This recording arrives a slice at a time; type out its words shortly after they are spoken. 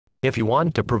If you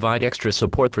want to provide extra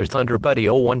support for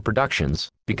ThunderBuddy 01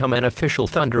 Productions, become an official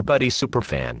ThunderBuddy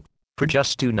superfan. For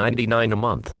just $2.99 a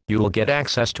month, you will get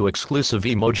access to exclusive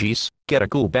emojis, get a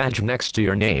cool badge next to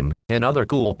your name, and other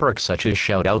cool perks such as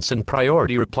shoutouts and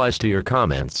priority replies to your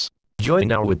comments. Join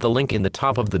now with the link in the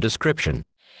top of the description.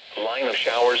 Line of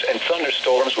showers and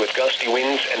thunderstorms with gusty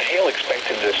winds and hail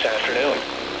expected this afternoon.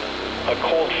 A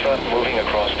cold front moving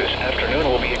across this afternoon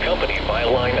will be accompanied by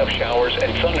a line of showers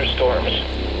and thunderstorms.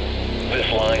 This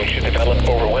line should develop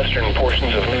over western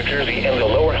portions of New Jersey and the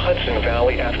lower Hudson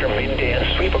Valley after midday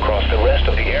and sweep across the rest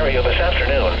of the area this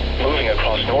afternoon, moving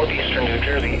across northeastern New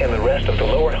Jersey and the rest of the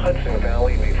lower Hudson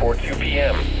Valley before 2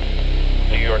 p.m.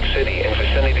 New York City and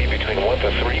vicinity between 1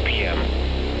 to 3 p.m.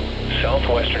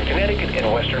 Southwestern Connecticut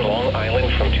and western Long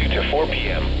Island from 2 to 4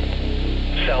 p.m.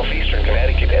 Southeastern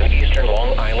Connecticut and eastern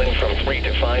Long Island from 3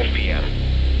 to 5 p.m.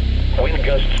 Wind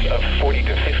gusts of 40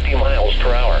 to 50 miles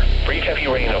per hour. Brief heavy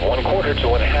rain of 1/4 to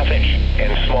 1/2 inch,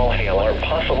 and small hail are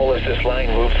possible as this line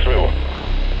moves through.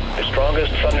 The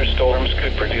strongest thunderstorms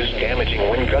could produce damaging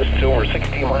wind gusts over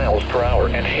 60 miles per hour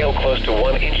and hail close to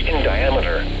 1 inch in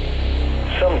diameter.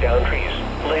 Some downed trees,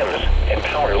 limbs, and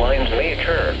power lines may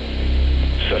occur.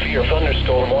 Severe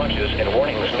thunderstorm watches and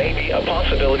warnings may be a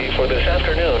possibility for this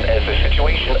afternoon as the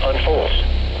situation unfolds.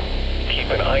 Keep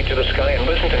an eye to the sky and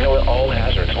listen to NOAA All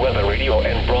Hazards Weather Radio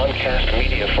and broadcast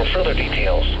media for further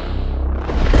details.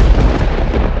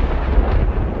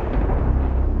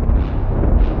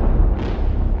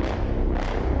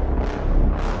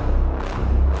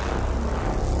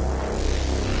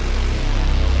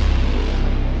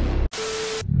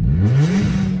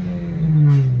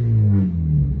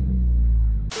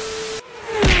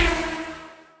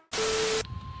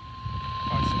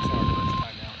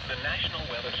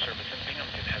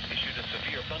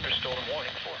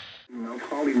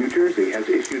 New Jersey has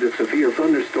issued a severe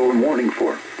thunderstorm warning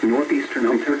for northeastern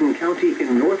Hunterdon County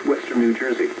in northwestern New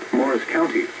Jersey, Morris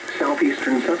County,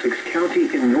 southeastern Sussex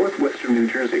County in northwestern New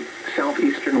Jersey,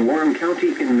 southeastern Warren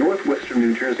County in northwestern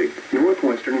New Jersey,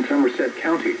 northwestern Somerset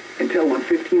County until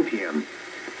 1:15 p.m.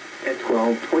 At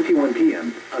 12:21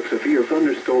 p.m., a severe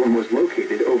thunderstorm was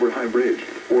located over High Bridge,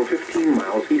 or 15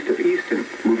 miles east of Easton,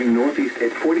 moving northeast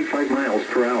at 45 miles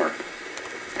per hour.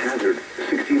 Hazard,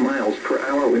 60 miles per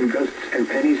hour wind gusts and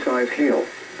penny-size hail.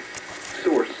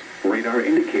 Source, radar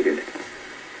indicated.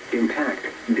 Impact,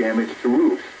 damage to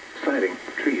roofs, siding,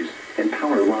 trees, and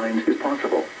power lines is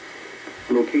possible.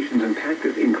 Locations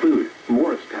impacted include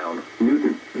Morristown,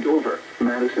 Newton, Dover,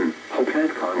 Madison,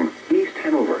 Hopatcong, East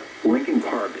Hanover, Lincoln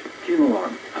Park,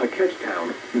 Kinloch,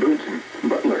 Hackettstown, Boonton,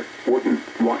 Butler, Wharton,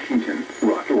 Washington,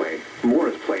 Rockaway,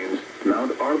 Morris Plains,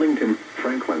 Mount Arlington,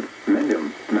 Franklin,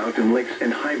 Mendham, Mountain Lakes,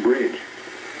 and High Bridge.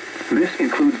 This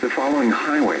includes the following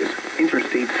highways: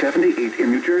 Interstate 78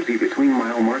 in New Jersey between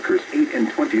mile markers 8 and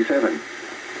 27.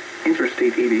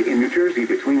 Interstate 80 in New Jersey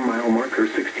between mile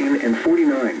markers 16 and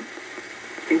 49.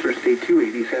 Interstate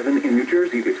 287 in New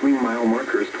Jersey between mile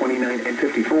markers 29 and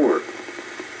 54.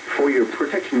 For your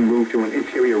protection, move to an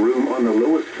interior room on the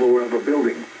lowest floor of a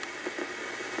building.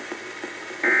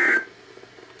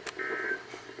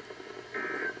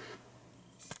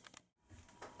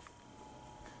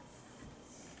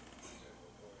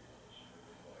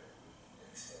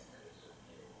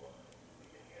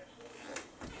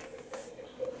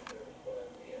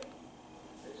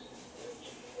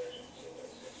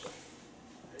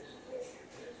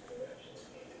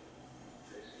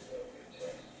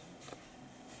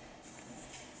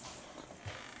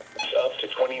 Up to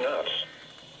 20 knots.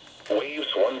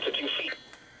 Waves 1 to 2 feet.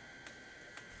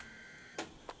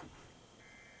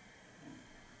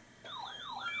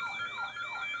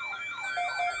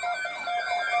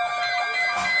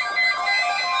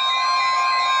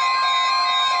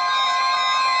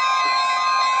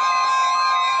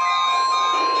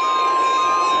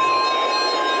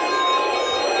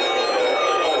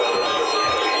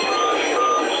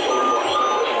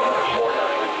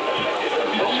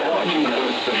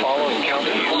 The following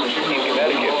counties in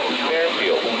Connecticut: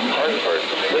 Fairfield, Hartford,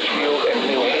 Litchfield, and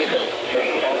New Haven.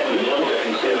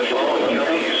 The following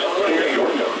counties: New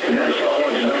York, Nassau,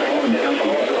 and the following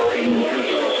counties are in Long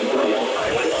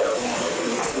Island.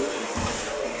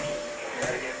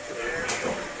 Connecticut,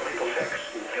 Fairfield, Middlesex,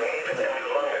 New Haven, and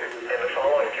London, and the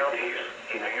following counties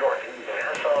in New York,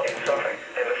 Nassau, and Suffolk,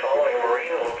 and the following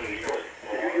marine locations.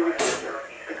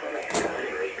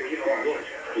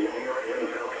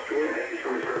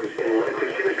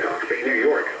 New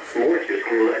York, Morris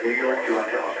School at New York to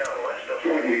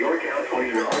New York out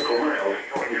 20 nautical miles,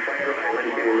 and Fraser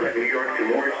Island School at New York to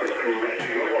Morris School at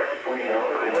New York 20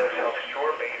 nautical miles.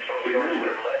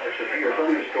 Remember, a severe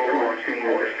thunderstorm or extreme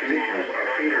weather conditions are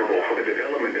favorable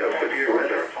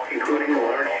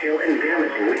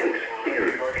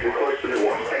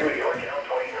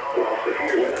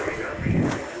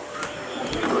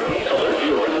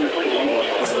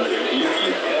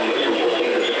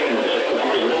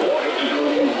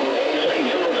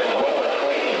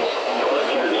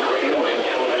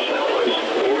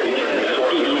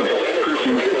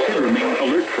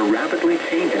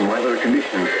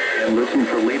conditions and listen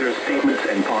for later statements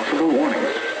and possible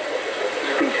warnings.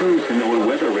 Stay tuned to NOAA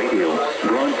Weather Radio,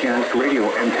 broadcast radio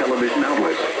and television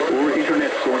outlets, or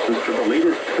internet sources for the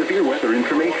latest severe weather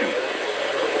information.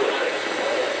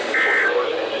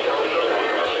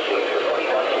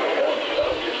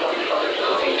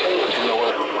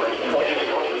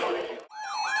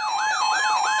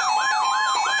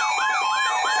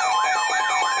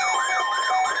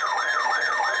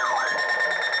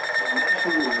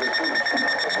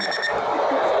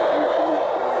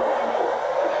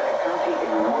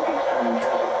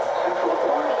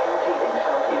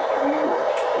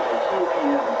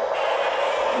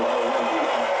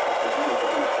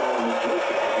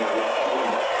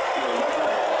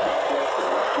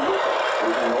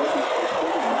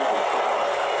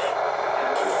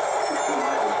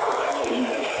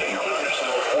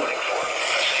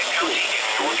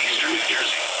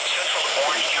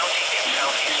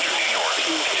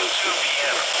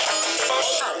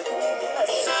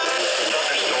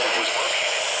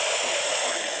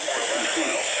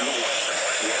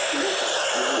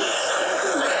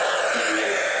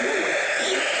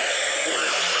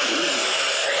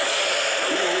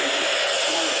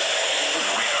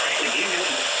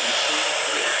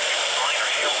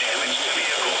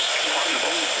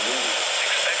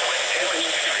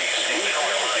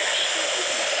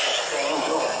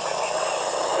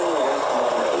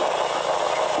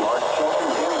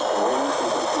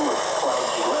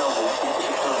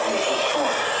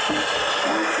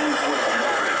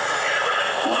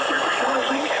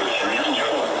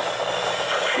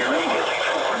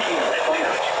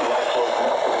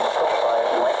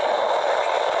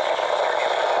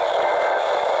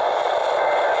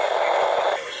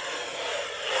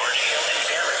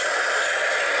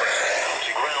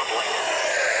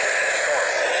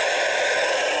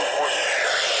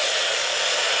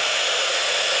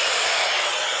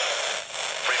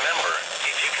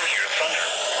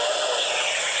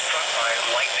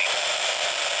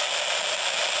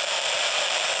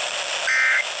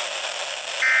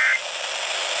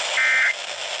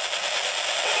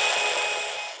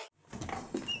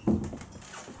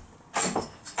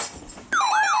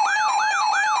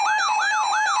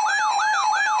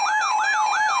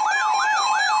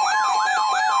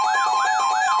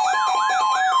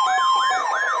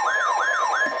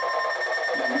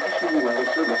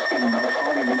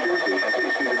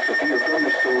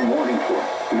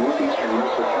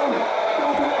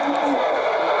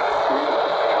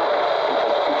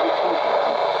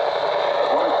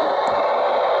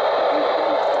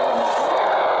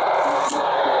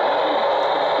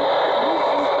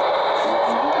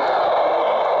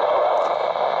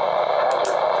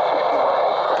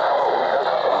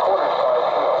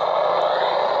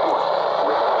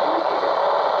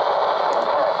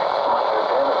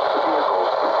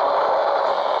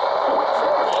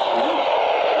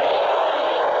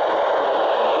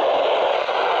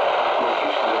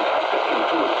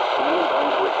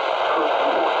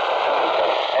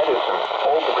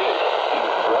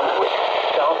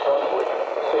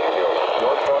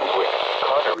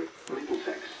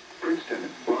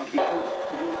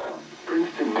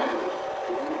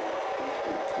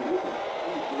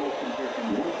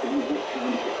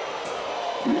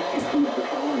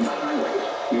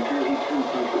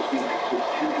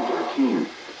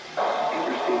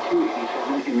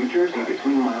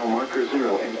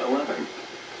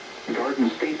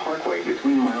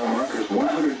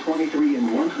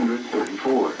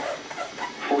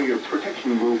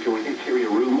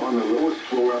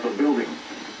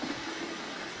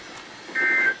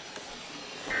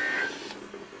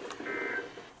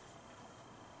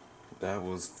 That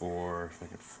was for, if I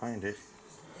can find it,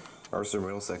 Mercer,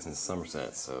 Middlesex, and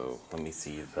Somerset. So let me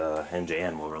see if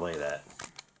NJN will relay that.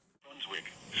 Brunswick,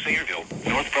 Sayreville,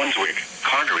 North Brunswick,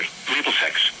 Carteret,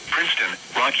 Middlesex, Princeton,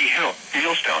 Rocky Hill,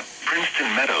 Millstone,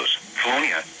 Princeton Meadows,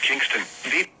 Colonia, Kingston,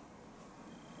 Deep.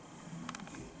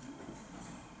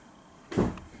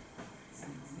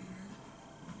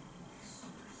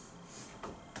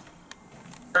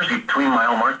 Jersey between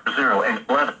mile markers 0 and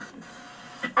 11.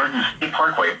 Garden State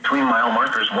Parkway between mile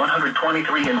markers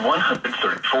 123 and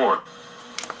 134.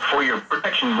 For your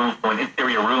protection, move to an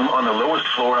interior room on the lowest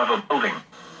floor of a building.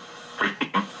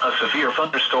 Repeating, a severe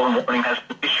thunderstorm warning has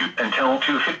been issued until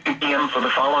 2:50 p.m. for the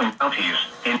following counties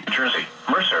in New Jersey: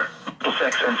 Mercer,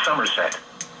 Middlesex, and Somerset.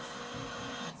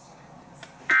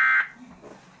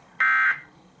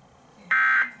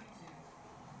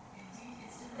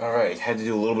 Alright, had to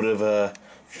do a little bit of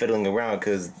fiddling around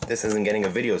because this isn't getting a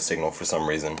video signal for some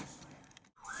reason.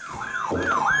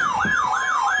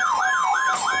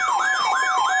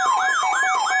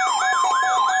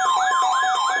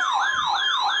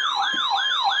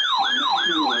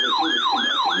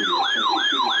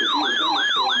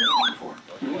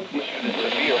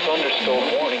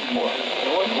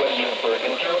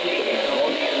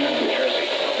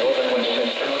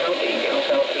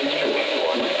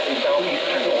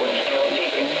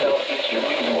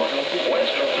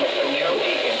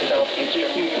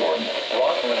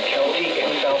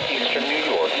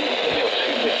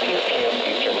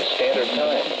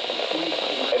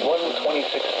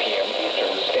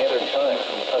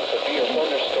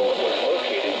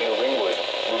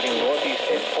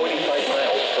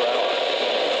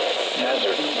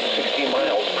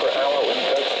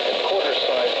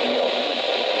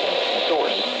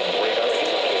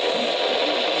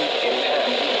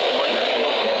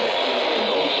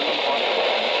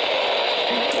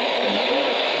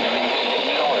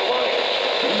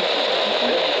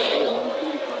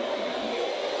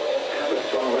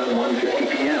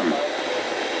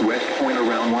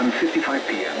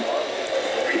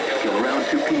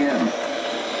 2 p.m.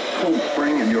 Cold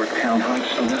Spring and Yorktown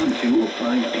Heights around 2 or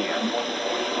 5 p.m.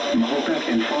 Mahopac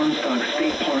and Farnstock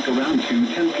State Park around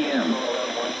 2:10 p.m.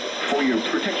 For your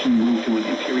protection, move to an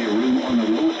interior room on the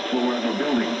lowest floor of a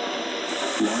building.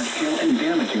 Large-scale and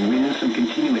damaging winds and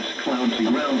continuous clouds and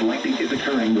ground lightning is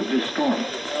occurring with this storm.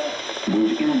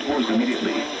 Move indoors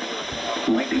immediately.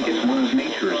 Lightning is one of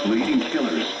nature's leading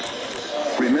killers.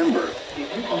 Remember,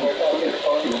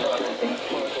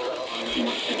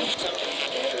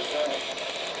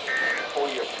 for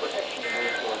your protection,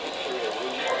 move to an interior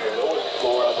room on the lowest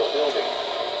floor of the building.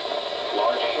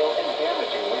 Large-scale and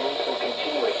damaging winds and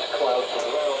continuous clouds and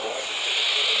ground lightning is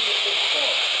occurring with this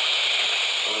storm.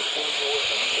 Move indoors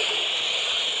immediately.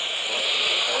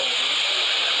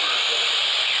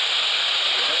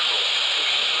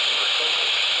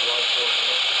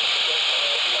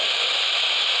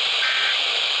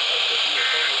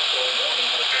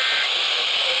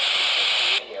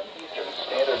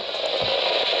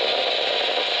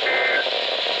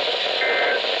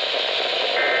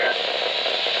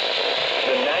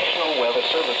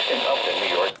 Service in Upton, New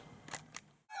York.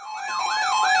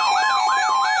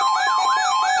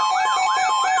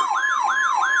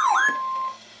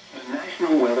 The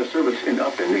National Weather Service in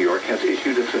Upton, New York has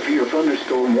issued a severe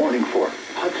thunderstorm warning for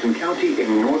Hudson County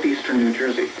in northeastern New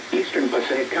Jersey, eastern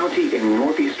Passaic County in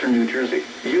northeastern New Jersey,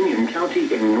 Union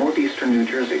County in northeastern New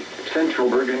Jersey, Central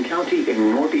Bergen County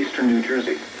in northeastern New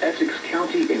Jersey, Essex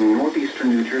County in northeastern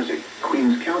New Jersey,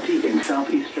 Queens County in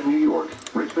southeastern New York,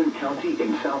 Richmond County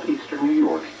in southeastern New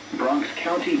York, Bronx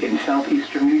County in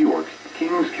southeastern New York,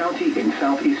 Kings County in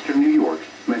southeastern New York,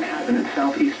 Manhattan in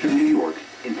southeastern New York,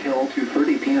 until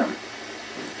 2:30 p.m.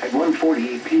 At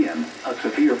 1:48 p.m., a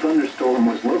severe thunderstorm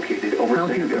was located over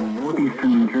Counties in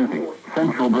northeastern New Jersey,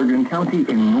 Central Bergen County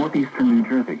in northeastern New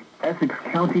Jersey, Essex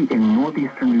County in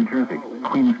northeastern New Jersey,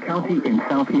 Queens County in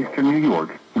southeastern New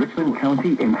York, Richmond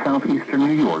County in southeastern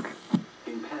New York,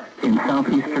 in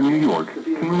southeastern New York,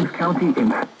 Kings County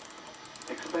in...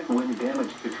 Expect wind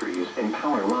damage to trees and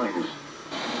power lines.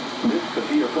 This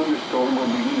severe thunderstorm will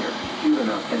be near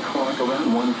Huguenot and Clark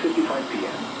around 1:55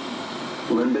 p.m.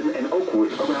 Linden and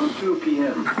Oakwood around 2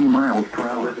 p.m. 50 miles per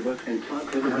hour. Elizabeth and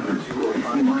Tuck around 2 or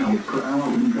 5 miles per hour.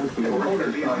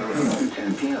 Around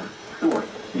 10 p.m. North,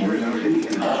 Jersey City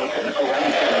and Boston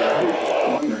around 7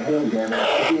 minor hail damage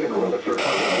to vehicle for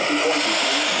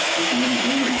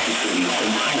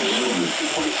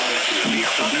severe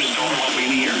thunderstorm will be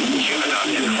near Huguenot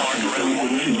and Clark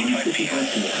around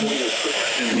 1:55 p.m.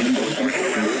 Windows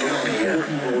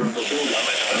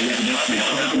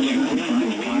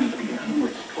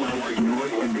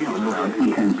around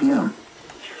 10 p.m.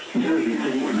 Jersey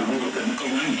City and Houston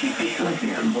around 2:55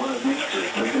 p.m. One of nature's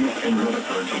Plymouth and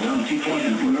Rutherford around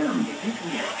 2:20 p.m.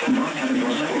 North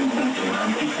Haverford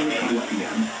around 2:45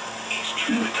 p.m.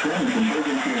 North Travis and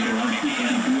Bergenfield around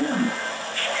 2:10 p.m.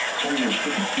 Over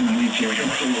 15 minutes your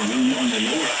control room on the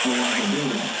lowest floor of the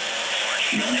building.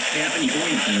 North Staff and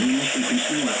Boynton winds will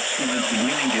control outside the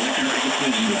winning director of the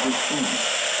prison of this storm.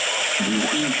 Move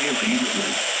inhale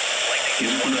immediately.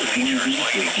 Is one of the features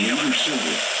with yellow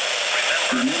silver.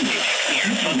 Remember,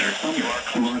 your thunderstorm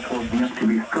will be to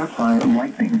be struck by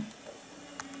lightning.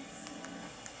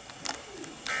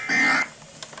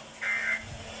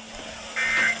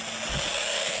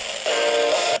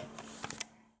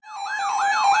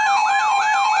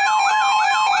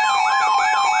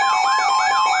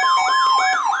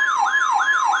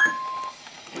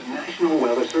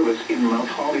 Service in Mount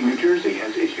Holly, New Jersey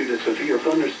has issued a severe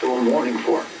thunderstorm warning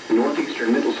for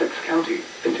northeastern Middlesex County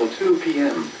until 2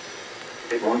 p.m.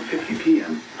 At 1:50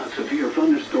 p.m., a severe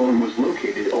thunderstorm was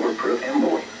located over Perth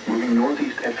Amboy, moving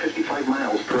northeast at 55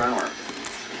 miles per hour.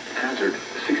 Hazard,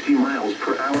 60 miles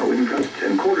per hour wind gusts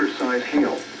and quarter-size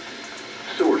hail.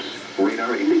 Source,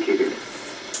 radar indicated.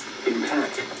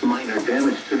 Impact, minor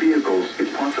damage to vehicles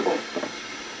if possible.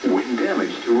 Wind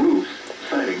damage to roofs,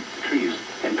 siding, trees,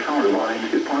 and power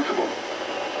lines if possible.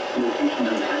 Locations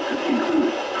impacted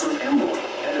include Perth Amboy,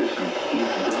 Edison,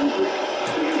 East Brunswick,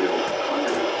 Fayetteville,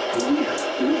 Concord, Columbia,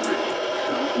 Woodbridge,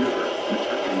 South River,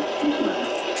 Metuchen, Eastland,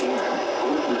 Salem,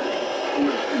 Old Reading,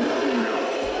 Forest, and other now.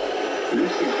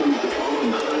 This includes the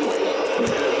following highways: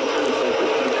 Interstate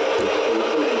 75 Texas,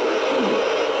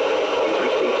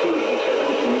 Interstate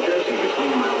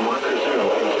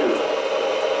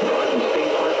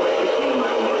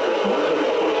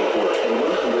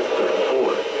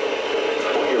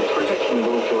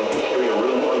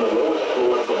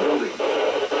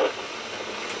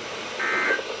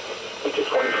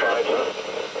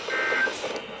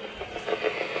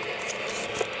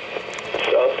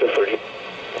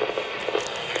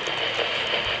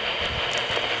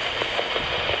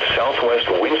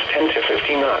southwest winds 10 to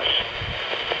 15 knots.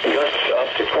 Gusts up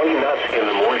to 20 knots in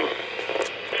the morning.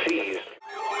 Seas.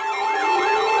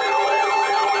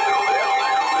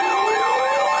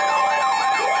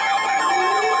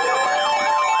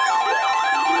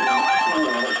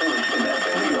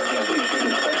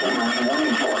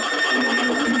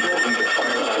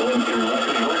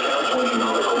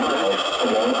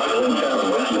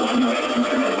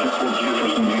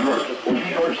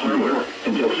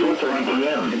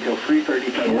 Until 3:30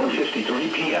 p.m. and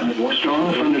 1:53 p.m.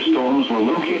 Strong thunderstorms were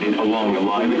located along the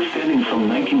line extending from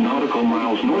 19 nautical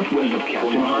miles northwest of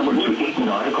Captain Harbor to 8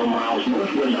 nautical miles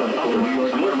northwest of Upper New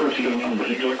York Harbor,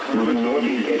 moving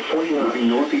northeast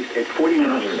at 40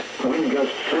 knots. Wind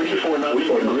gusts 34 knots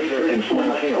or greater and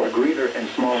small hail.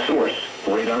 Source.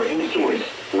 Radar indicated.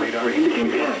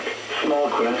 Impact. Small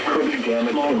craft could be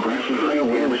damaged and briefly higher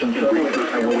winds and suddenly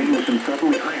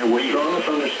higher waves. Strong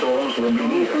thunderstorms will be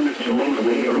near to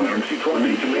Monday around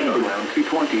 2:20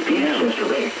 p.m.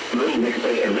 Yesterday, Little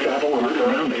Bay and Travel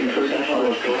around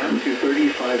 2:35 p.m.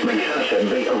 2:35 Manhasset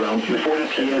Bay around 2:40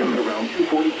 p.m.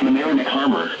 Mamaroneck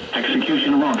Harbor,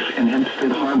 Execution Rocks and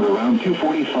Hempstead Harbor around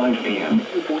 2:45 p.m.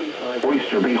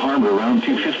 Oyster Bay Harbor around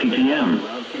 2:50 p.m.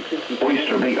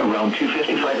 Oyster Bay around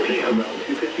 2:55 p.m.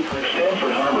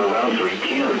 Stanford Harbor around 3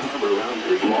 p.m.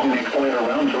 Long Neck Point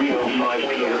around 3:05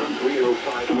 p.m.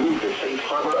 Move to safe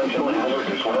harbor until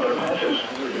hazardous weather passes.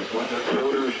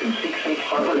 Floaters can seek safe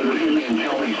harbor immediately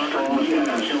until these storms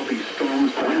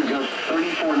wind gusts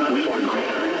 34 knots or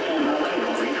greater.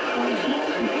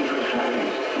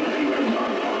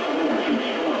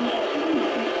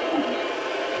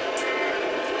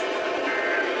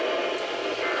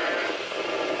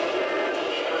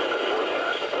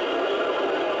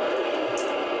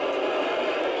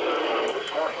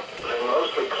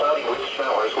 Cloudy with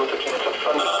showers with a chance of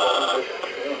thunderstorms this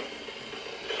afternoon.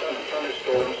 Some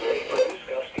thunderstorms may produce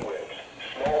gusty winds,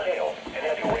 small hail, and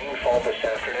heavy rainfall this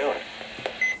afternoon.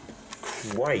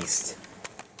 Christ.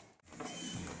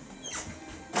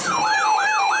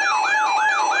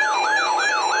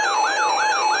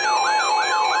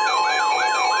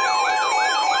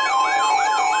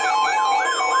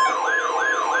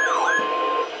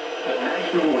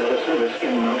 National Weather Service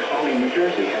in Mount Holly, New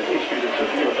Jersey has issued a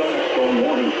severe thunderstorm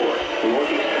warning for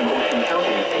northeastern Ocean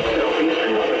County,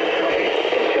 southeastern Nuttiness County,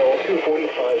 until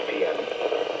 2:45 p.m.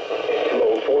 At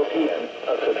 2:04 p.m.,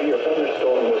 a severe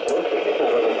thunderstorm was located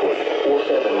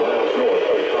 11.47 miles north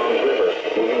of Tom's River,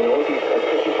 moving northeast at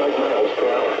 55 miles per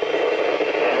hour.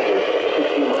 Hazard,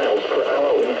 60 miles per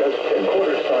hour wind gusts and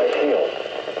quarter-size hail.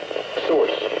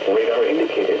 Source, radar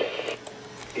indicated.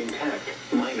 Intact.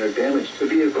 Minor damage to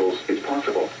vehicles is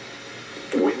possible.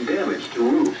 Wind damage to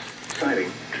roofs,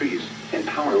 siding, trees, and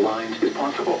power lines is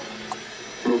possible.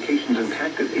 Locations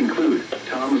impacted include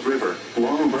Toms River,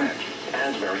 Long Branch,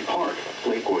 Asbury Park,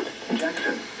 Lakewood,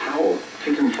 Jackson, Howell,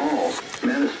 Tinton Falls,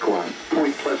 Manasquan,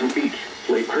 Point Pleasant Beach,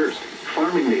 Lakehurst,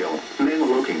 Farmingdale,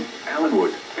 Maniloking,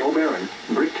 Allenwood, Elbaron,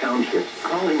 Brick Township,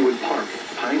 Collingwood Park,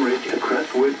 Pine Ridge and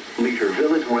Crestwood, Leisure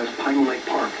Village West Pine Lake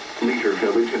Park, Leisure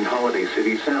Village and Holiday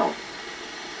City South.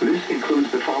 This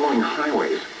includes the following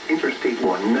highways: Interstate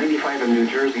 195 in New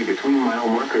Jersey between mile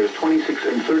markers 26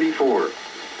 and 34.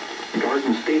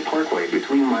 Garden State Parkway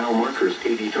between mile markers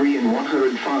 83 and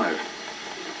 105.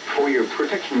 For your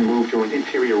protection, move to an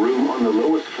interior room on the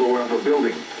lowest floor of a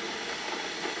building.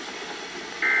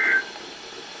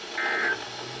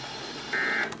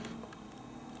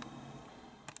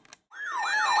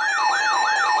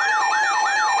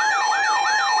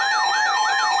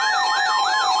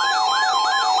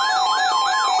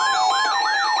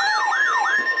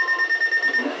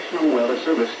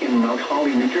 Service in Mount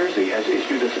Holly, New Jersey has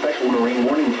issued a special marine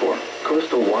warning for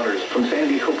coastal waters from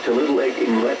Sandy Hook to Little Egg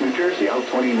Inlet, New Jersey, out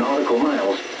 20 nautical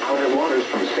miles. Outer waters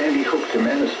from Sandy Hook to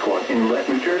Manasquan Inlet,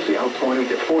 New Jersey, out 20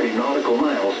 to 40 nautical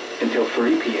miles until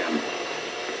 3 p.m.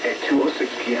 At 2:06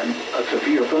 p.m., a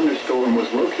severe thunderstorm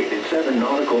was located 7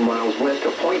 nautical miles west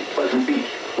of Point Pleasant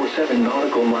Beach, or 7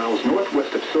 nautical miles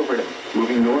northwest of Silverton,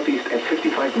 moving northeast at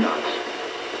 55 knots.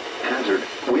 Hazard,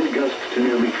 wind gusts to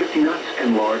nearly 50 knots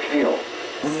and large hail.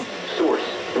 Source,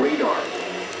 radar.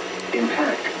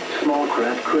 Impact, small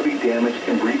craft could be damaged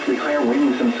and briefly higher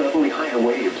winds and suddenly higher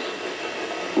waves.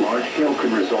 Large hail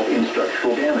could result in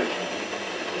structural damage.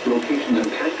 Locations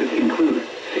impacted include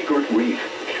Secret Reef,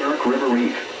 Shark River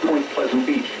Reef, Point Pleasant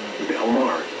Beach,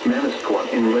 Belmar, Manasquan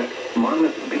Inlet,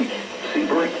 Monmouth Beach,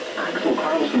 Seabright, Axel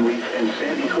Carlson Reef, and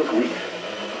Sandy Hook Reef.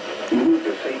 Move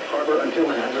to safe harbor until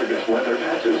hazardous weather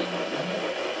passes.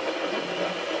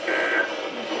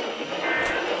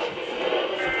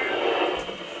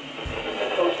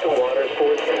 Coastal waters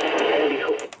for Sandy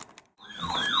Hook.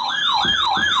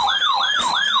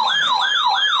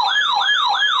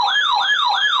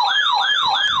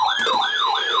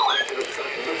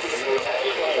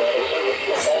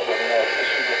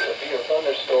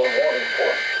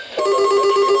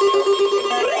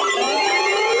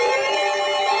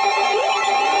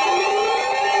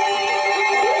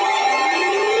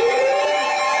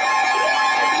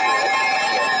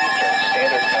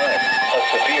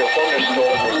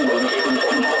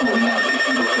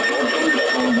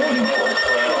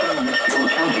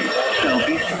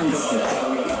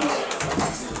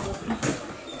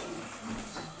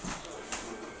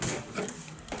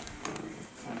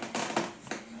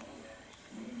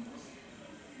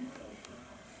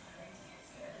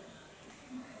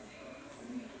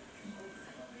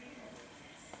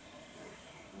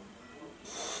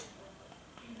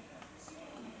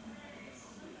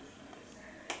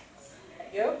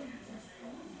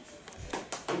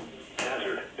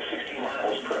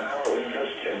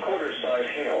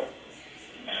 hail.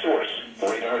 Source,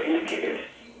 radar indicated.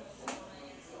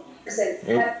 Expect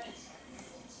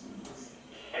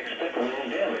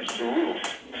wind damage to roofs,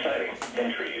 siding,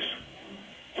 and trees.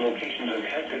 Locations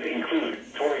impacted include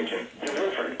Torrington, New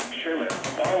Milford, Sherman,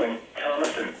 Bowling,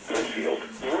 Thomaston, Woodfield,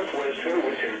 Northwest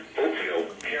Irwinton, Oakville,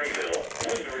 Perryville,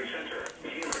 Woodbury Center,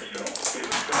 Gainesville,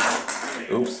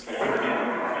 Oops.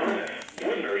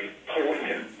 Woodbury,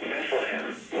 Hawthorne,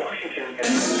 Bethlehem, Washington,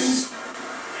 and Moving.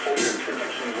 For your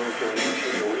protection, move to an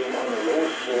interior room on the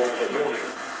lowest floor of the building.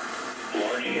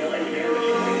 Large hail and damage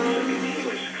means a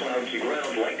continuous cloud to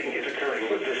ground lightning is occurring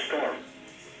with this storm.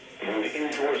 Move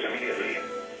indoors immediately.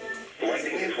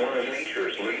 Lightning is one of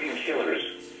nature's leading killers.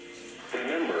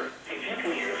 Remember, if you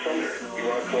can hear thunder, you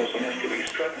are close enough to be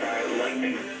struck by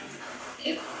lightning.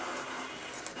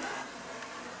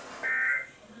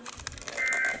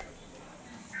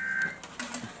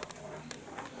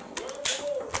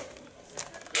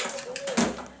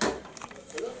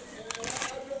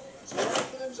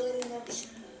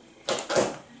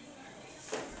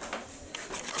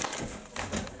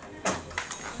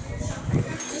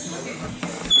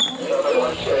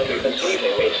 This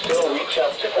evening may still reach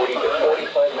up to 40 to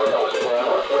 45 miles per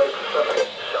hour.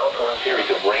 Southwest series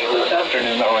of rain this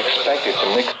afternoon are expected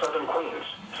to mix southern Queens,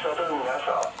 southern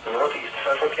Nassau, northeast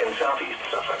Suffolk, and southeast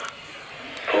Suffolk.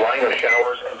 Minor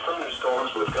showers and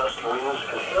thunderstorms with gusty winds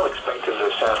and hail expected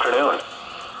this afternoon.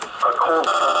 A cold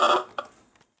front.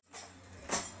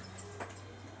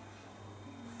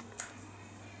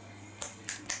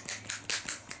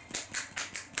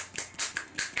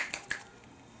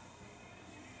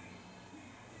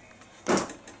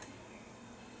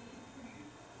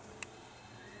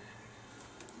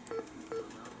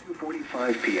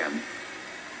 2:45 p.m.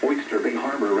 Oyster Bay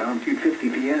Harbor around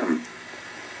 2:50 p.m.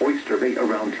 Oyster Bay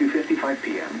around 2:55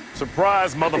 p.m.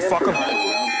 Surprise, motherfucker.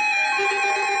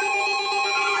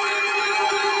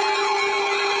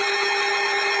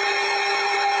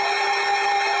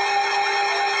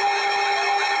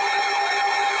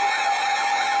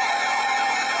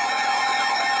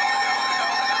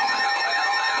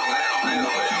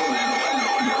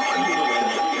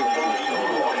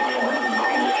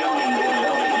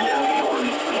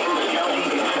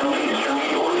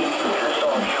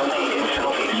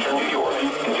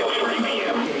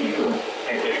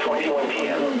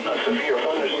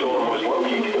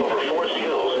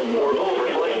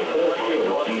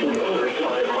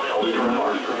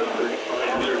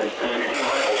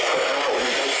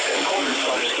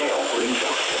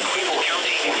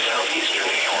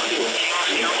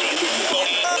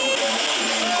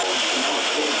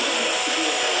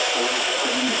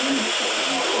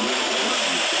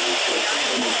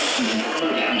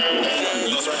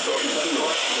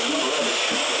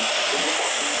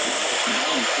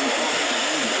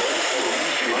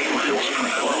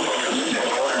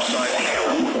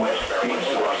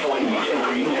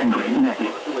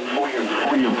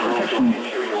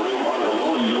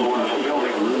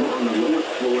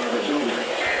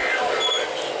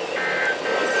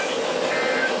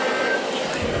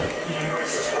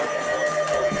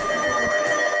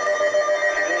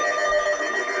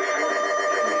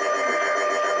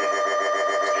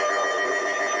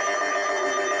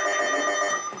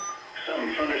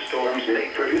 Thunderstorms may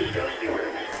produce gusty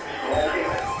winds. Small hail.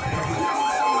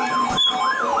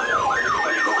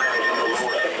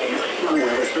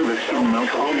 Weather Service from Mount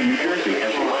Holly, New Jersey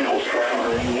has miles per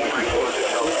hour in California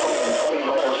and 20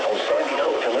 miles from Sandy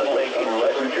Hook to Little Lake in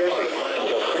New Jersey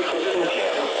until 3:15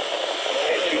 p.m.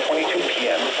 At 2:22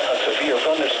 p.m., a severe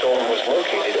thunderstorm was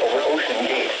located over Ocean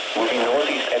Gate, moving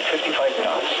northeast at 55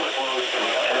 knots.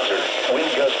 Hazard: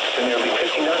 wind gusts to nearly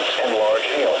 50 knots and large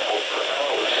hail.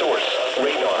 Source: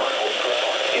 radar.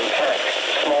 Impact: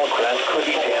 small craft could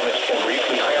be damaged and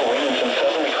briefly higher winds and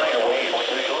suddenly higher waves.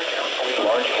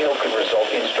 Large hail could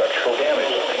result in structural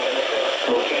damage.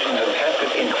 Locations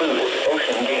impacted include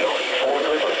Ocean Gate, Ford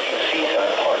River,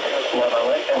 Seaside Park,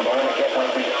 Lavalette, and Barnegat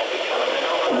Lake.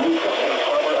 Move to safe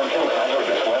harbor until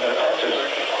hazardous weather passes.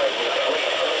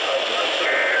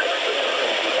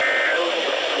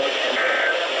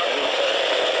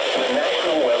 The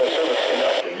National Weather Service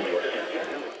conducting.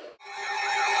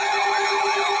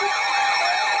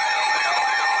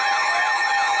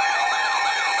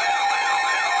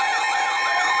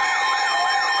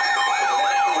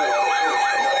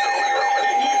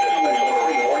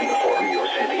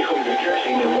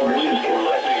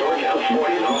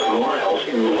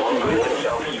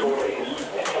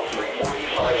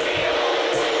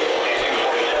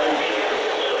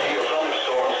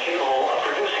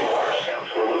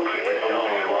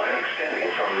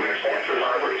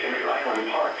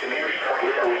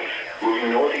 Moving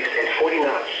moving northeast at 40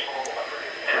 knots.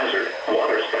 Hazard,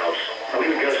 water spouts,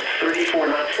 wind gusts 34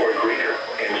 knots or greater,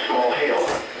 and small hail.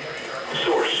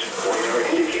 Source, radar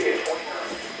indicated.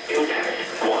 Impact,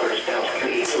 water spouts can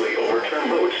easily overturn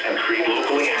boats and create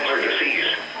locally hazardous seas.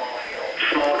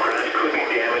 Small craft could be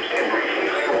damaged and briefly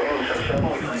higher winds and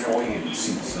several higher waves.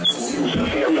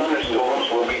 Severe thunderstorms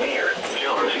will be near.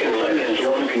 Jones Inlet and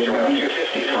Jones Beach around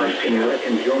 2:55 p.m.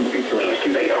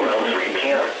 East Bay around 3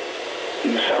 p.m.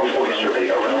 South Oyster Bay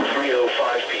around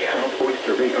 3:05 p.m.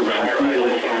 Fire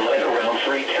Island Inlet around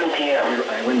 3:10 p.m.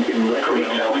 Great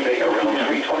South Bay around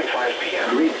 3:25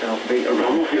 p.m.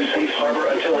 Move to safe harbor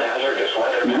until hazardous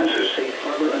weather passes.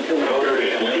 Voters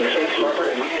should seek safe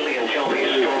harbor immediately until these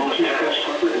storms pass.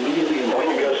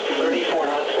 Wind gusts 34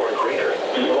 knots or greater.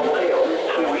 Small hail,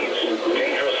 winds,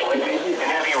 dangerous lightning, and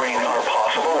heavy rain are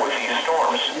possible with these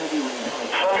storms.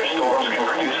 Thunderstorms can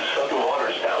produce sudden water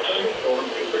spouts.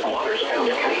 Water spouts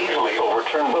can easily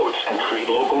overturn boats and create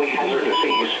locally hazardous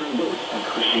seas.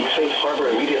 Seek safe harbor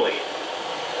immediately.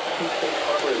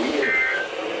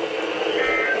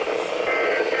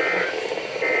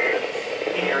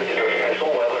 Here is a special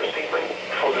weather statement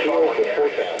for the following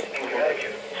areas in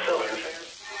Connecticut, Southern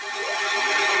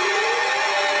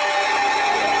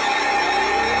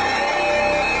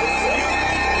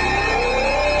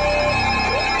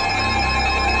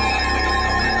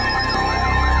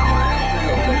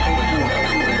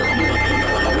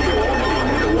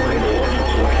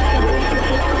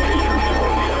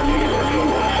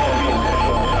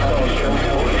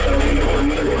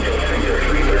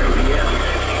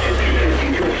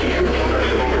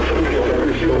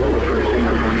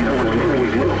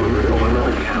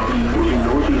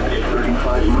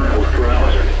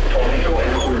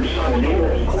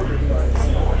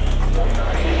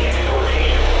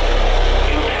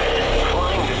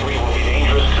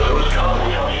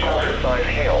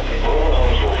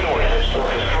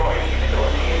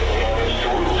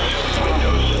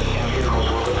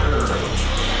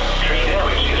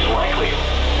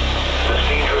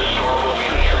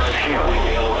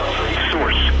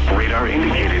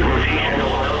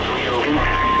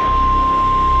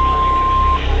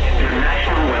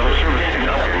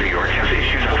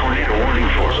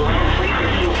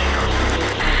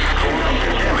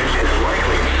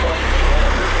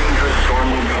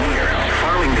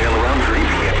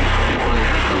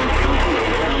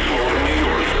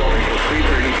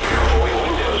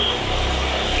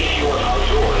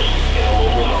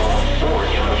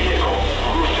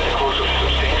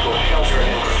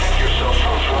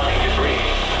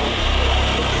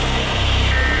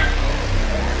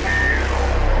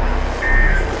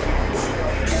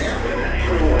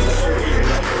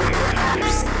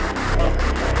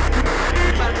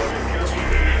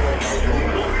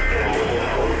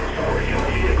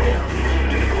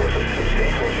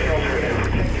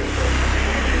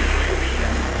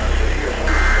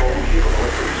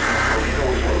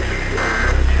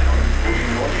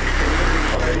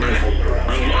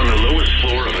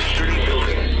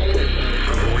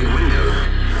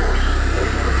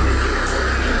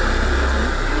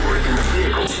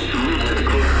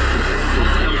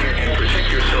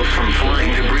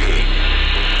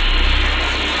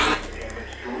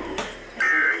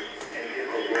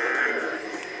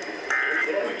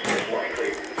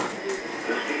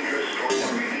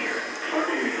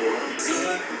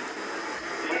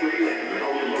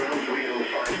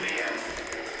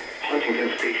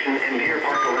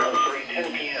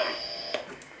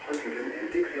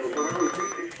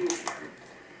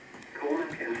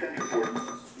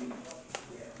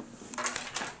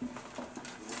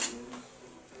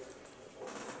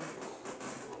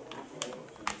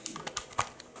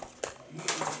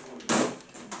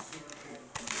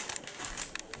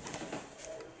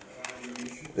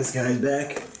This guy's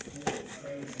back.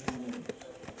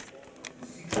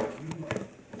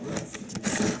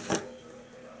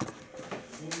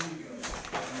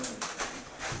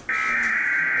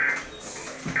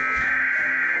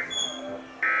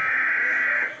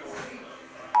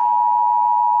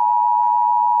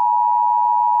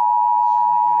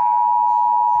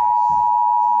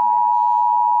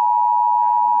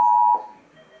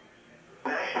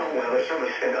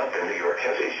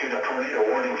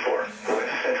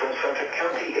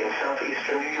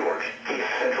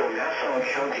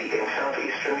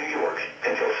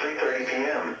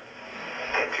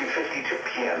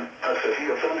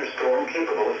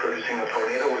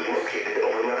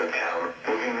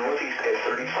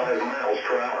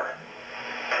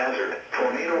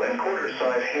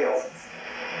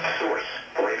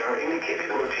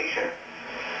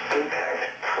 Impact,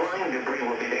 flying debris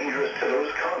will be dangerous to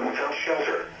those caught without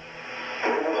shelter.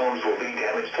 Mobile homes will be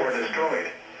or destroyed.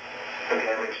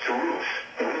 Damage to roofs,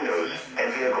 windows,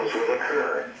 and vehicles will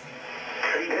occur.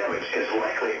 Tree damage is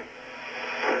likely.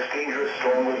 This dangerous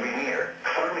storm will be near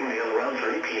Farmingdale around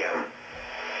 3 p.m.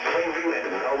 Plainview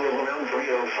and Melville around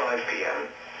 3:05 p.m.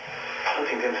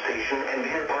 Huntington Station and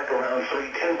Deer Park around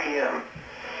 3:10 p.m.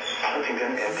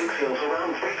 Huntington and Dix Hills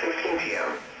around 3:15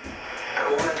 p.m.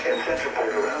 Corinth and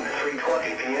Centerport around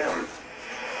 3:20 p.m.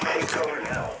 Take cover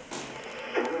now.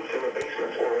 Move to a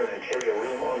basement or an interior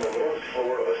room on the lowest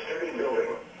floor of a sturdy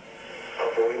building.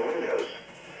 Avoid windows.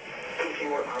 If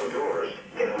you are outdoors,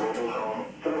 in a mobile home,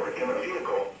 or in a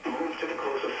vehicle, move to the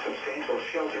closest substantial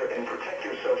shelter and protect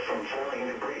yourself from falling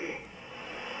debris.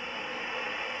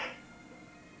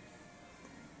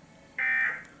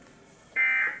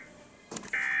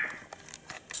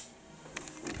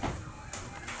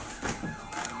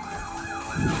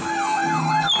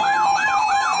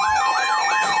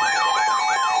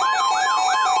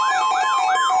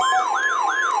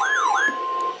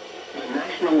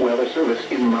 Service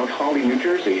in Mount Holly, New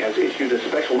Jersey has issued a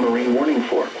special marine warning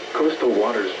for coastal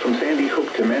waters from Sandy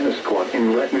Hook to Manasquan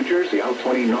Inlet, New Jersey, out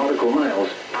 20 nautical miles.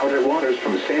 Outer waters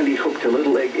from Sandy Hook to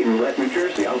Little Egg Inlet, New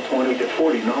Jersey, out 20 to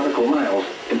 40 nautical miles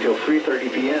until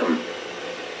 3:30 p.m.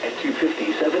 At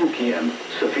 2:57 p.m.,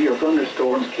 severe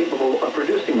thunderstorms capable of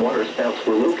producing waterspouts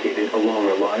were located along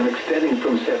a line extending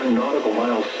from 7 nautical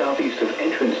miles southeast of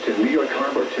entrance to New York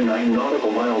Harbor to 9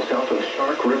 nautical miles south of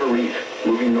Shark River Reef,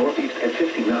 moving northeast at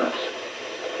 50 knots.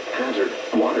 Hazard,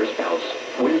 waterspouts,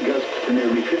 wind gusts to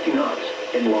nearly 50 knots,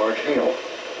 and large hail.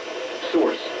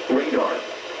 Source, radar.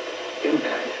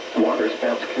 Impact,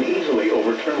 waterspouts can easily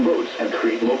overturn boats and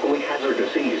create locally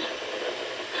hazardous seas.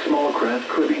 Small craft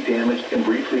could be damaged in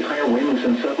briefly higher winds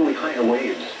and suddenly higher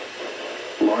waves.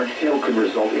 Large hail could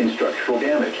result in structural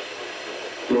damage.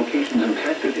 Locations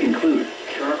impacted include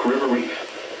Shark River Reef.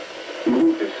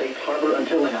 Move to safe harbor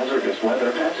until hazardous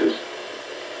weather passes.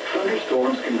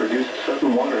 Thunderstorms can produce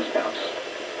sudden waterspouts.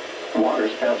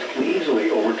 Waterspouts can easily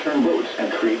overturn boats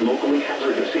and create locally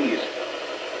hazardous seas.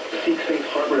 Seek safe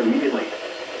harbor immediately.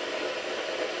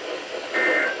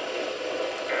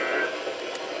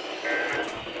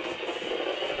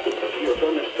 Your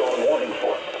thunderstorm warning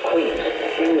for Queens,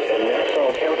 Kings, and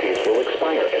Nassau counties will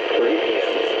expire at 3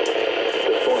 p.m.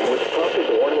 The storm which prompted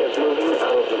the warning is moving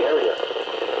out of the area.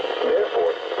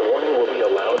 Therefore, the warning will be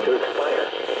allowed to expire.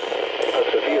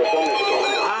 A severe thunderstorm.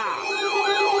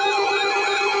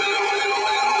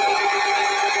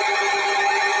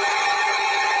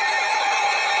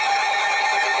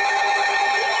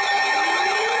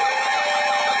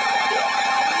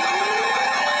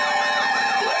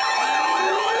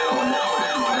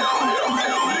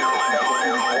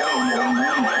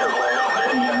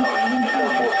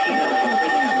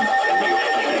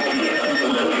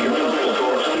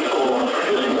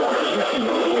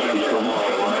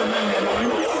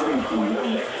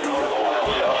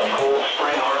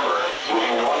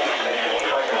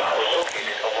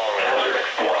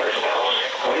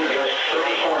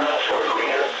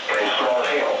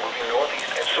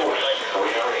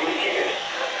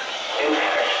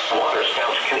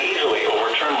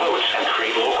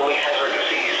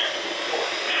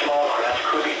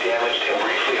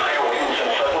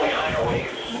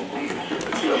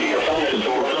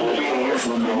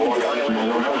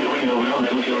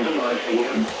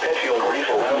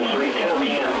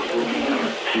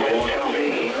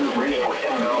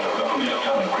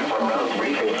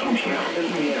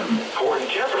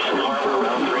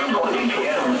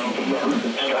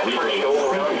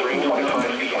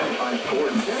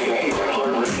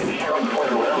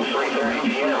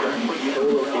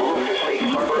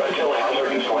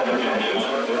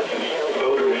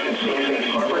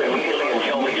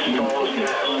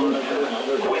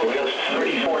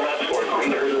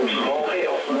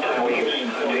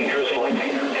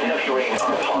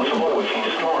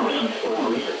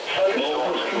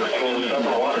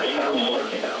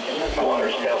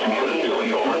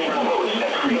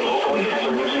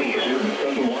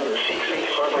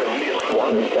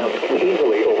 Waterspouts can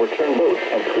easily overturn boats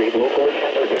and create local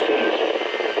hazardous seas.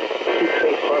 Seek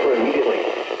safe harbor immediately.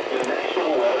 The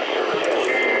National Weather Service has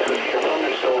issued a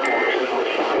thunderstorm warning for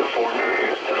 5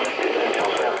 until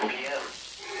 7 p.m.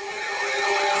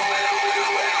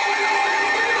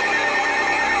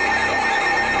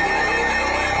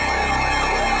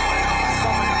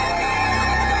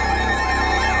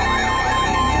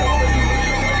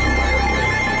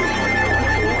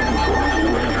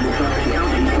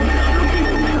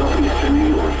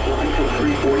 Until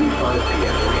 3:45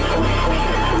 p.m.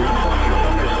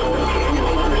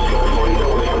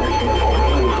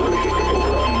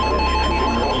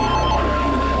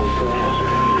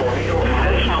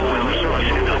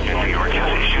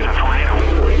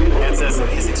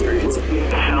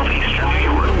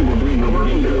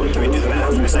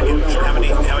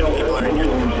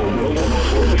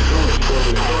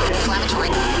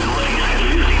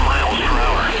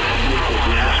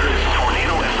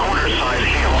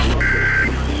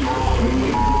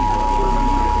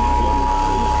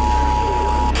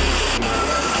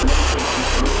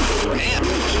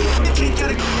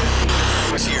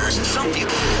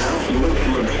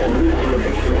 Flying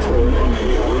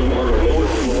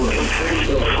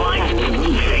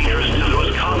is dangerous to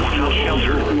those caught without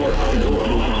shelter.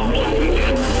 Homes will be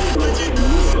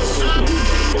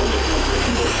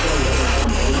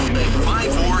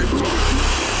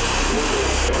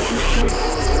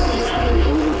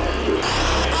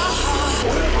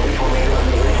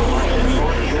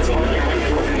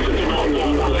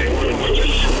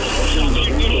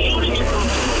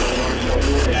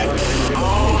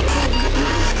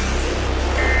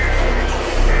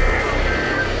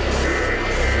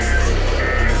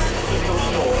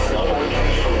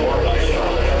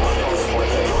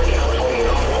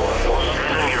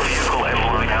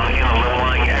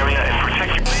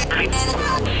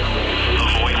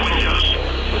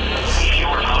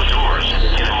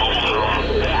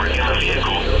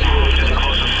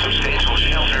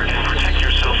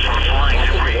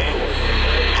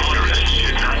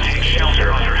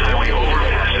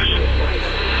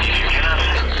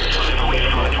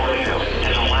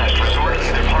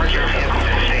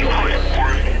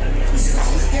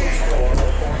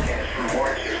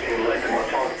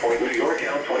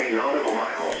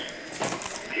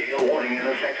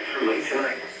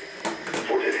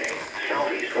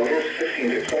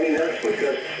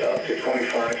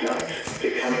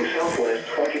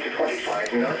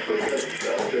nuts with gusts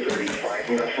up to 35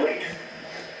 nuts late.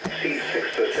 Sea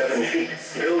 6 to 7 feet,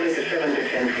 building to 7 to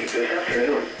 10 feet this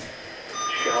afternoon.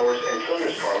 Showers and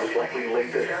thunderstorms likely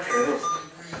late this afternoon.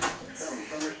 Some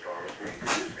thunderstorms may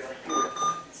produce gusty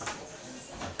winds.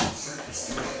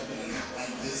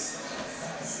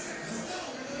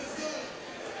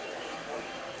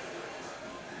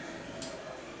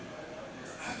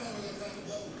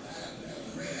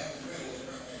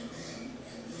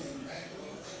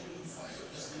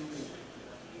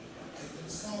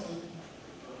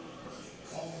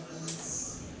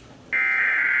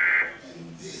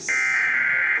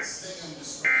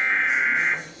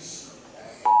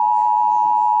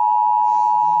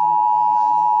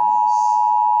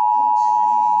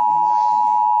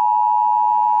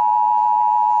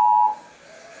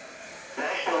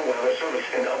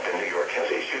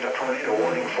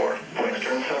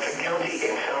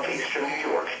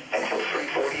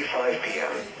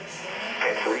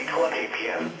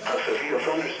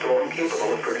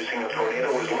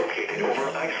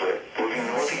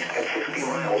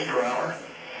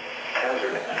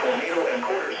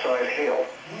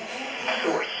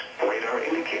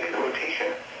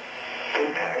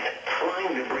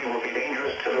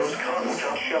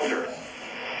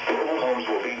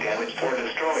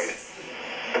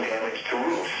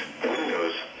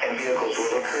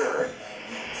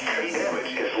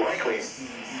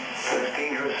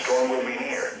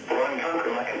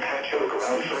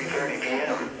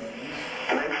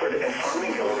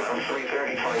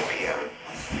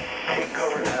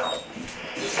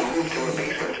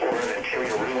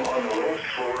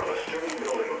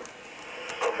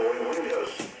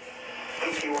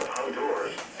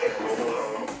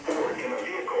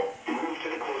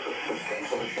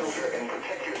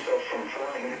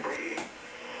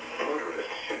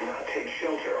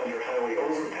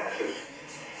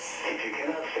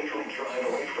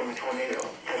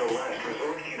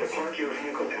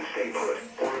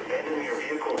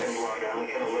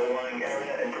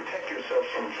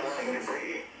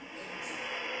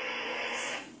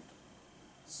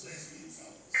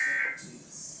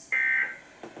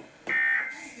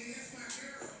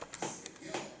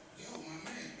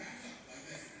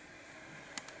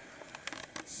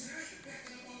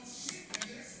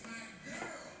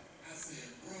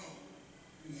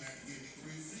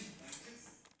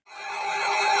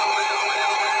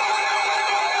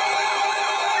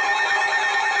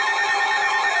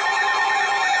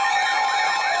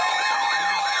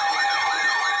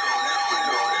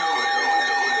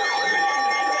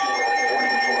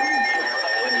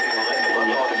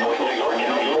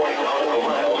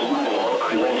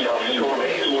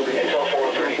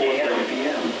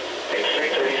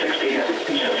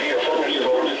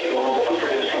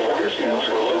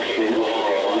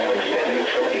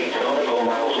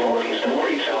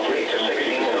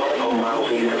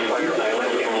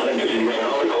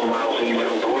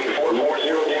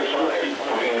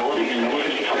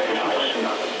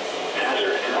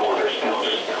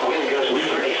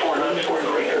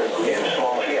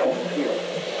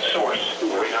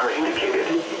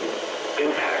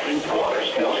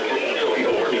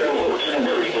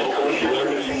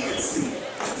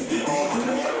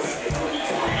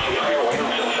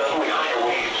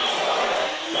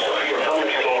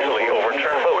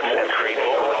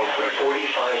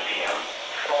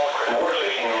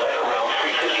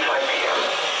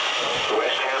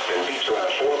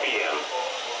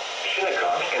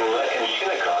 in Nut and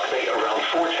Shinnecock Bay around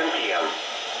 4:10 p.m.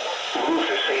 Move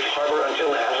to safe harbor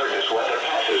until hazardous weather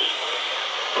passes.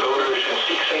 Boaters should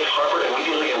seek safe harbor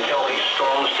immediately until these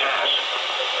storms pass.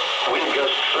 Wind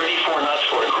gusts 34 knots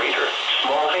or greater.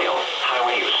 Small hail, high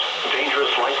waves,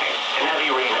 dangerous lightning, and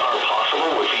heavy rain are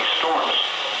possible with these storms.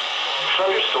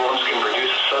 Thunderstorms can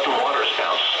produce sudden water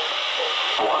spouts.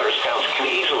 Water spouts can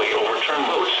easily overturn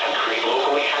boats and create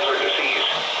locally hazardous seas.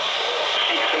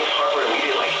 Seek safe harbor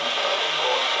immediately.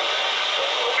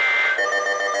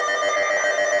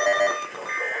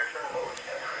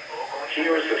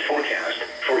 Here is the forecast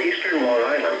for eastern Long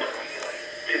Island.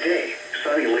 Today,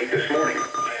 sunny late this morning, and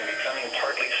becoming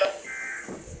partly sunny.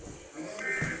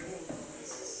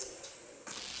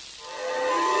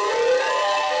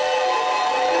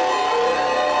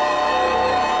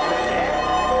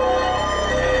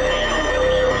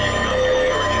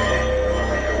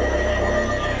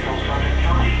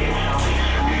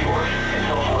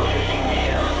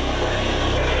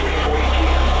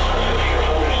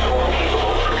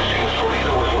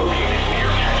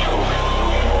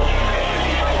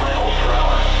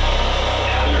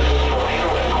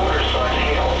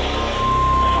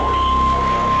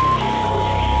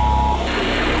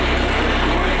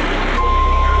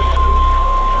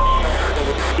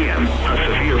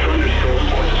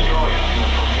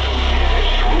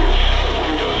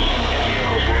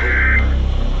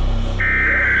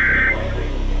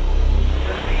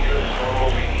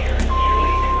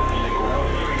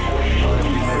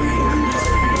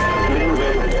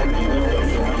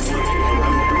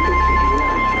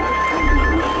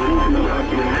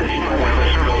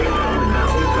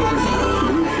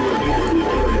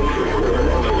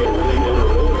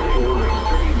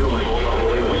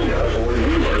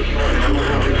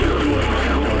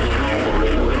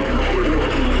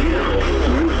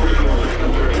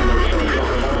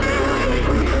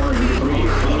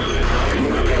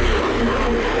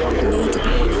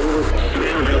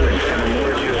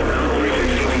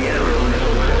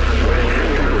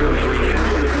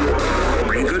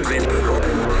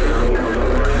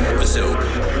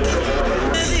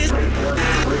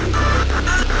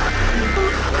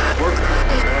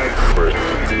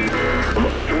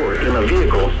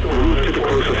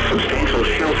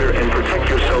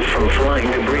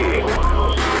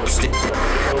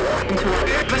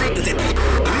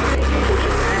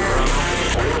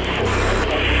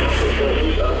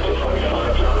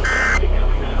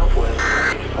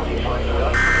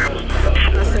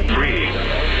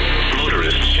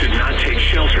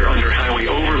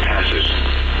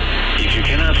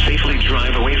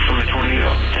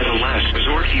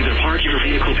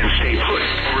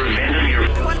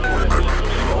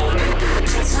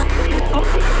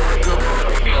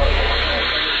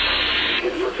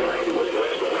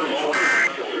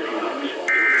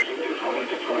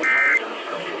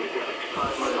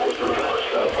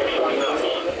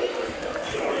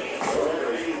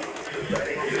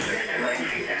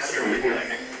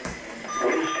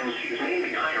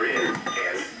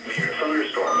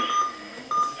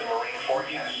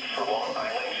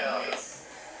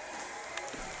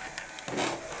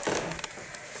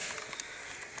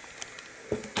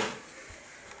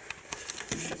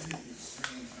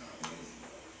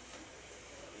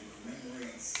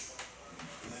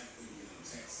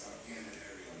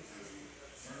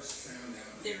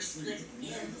 They're split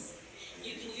ends.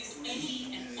 You can use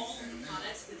any and all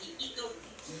products with the Eco.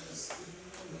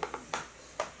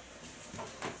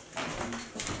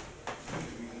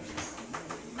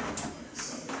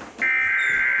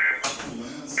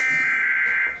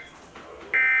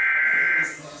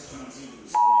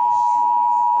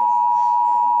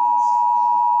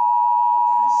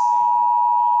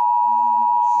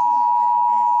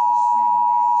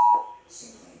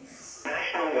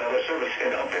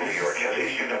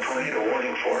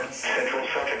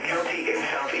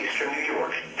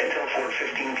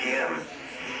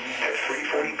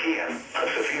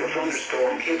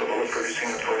 Thunderstorm capable of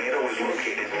producing a tornado is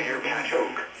located near Patch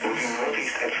Oak, moving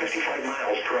northeast at 55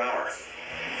 miles per hour.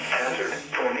 Hazard,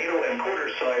 tornado and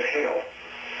quarter-size hail.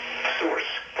 Source,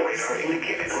 radar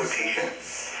indicated rotation.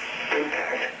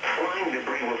 Impact, flying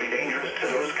debris will be dangerous to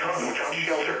those caught without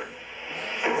shelter.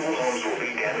 Mobile homes will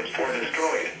be damaged or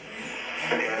destroyed.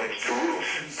 Damage to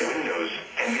roofs, windows,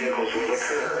 and vehicles will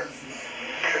occur.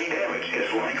 Tree damage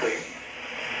is likely.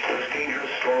 This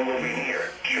dangerous storm will be near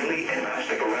Chile and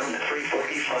Mastic around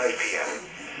 3:45 p.m.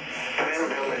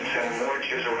 Vanderbilt and San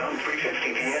Norge is around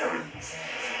 3:50 p.m.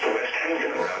 West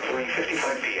Hampton around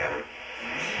 3:55 p.m.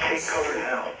 Take cover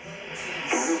now.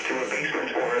 Move to a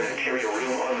basement or an interior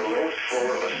room on the lowest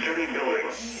floor of a sturdy building.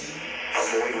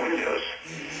 Avoid windows.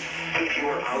 If you you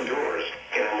are outdoors,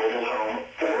 in a mobile home,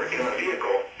 or in a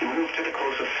vehicle, move to the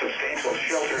closest substantial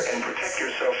shelter and protect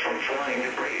yourself from flying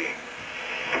debris.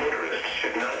 Motorists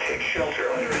should not take shelter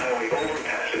under highway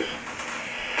overpasses.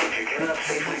 If you cannot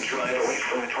safely drive away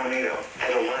from a tornado,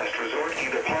 as a last resort,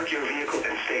 either park your vehicle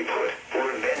and stay put, or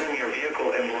abandon your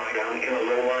vehicle and lie down in a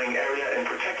low-lying area and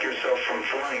protect yourself from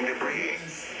flying debris.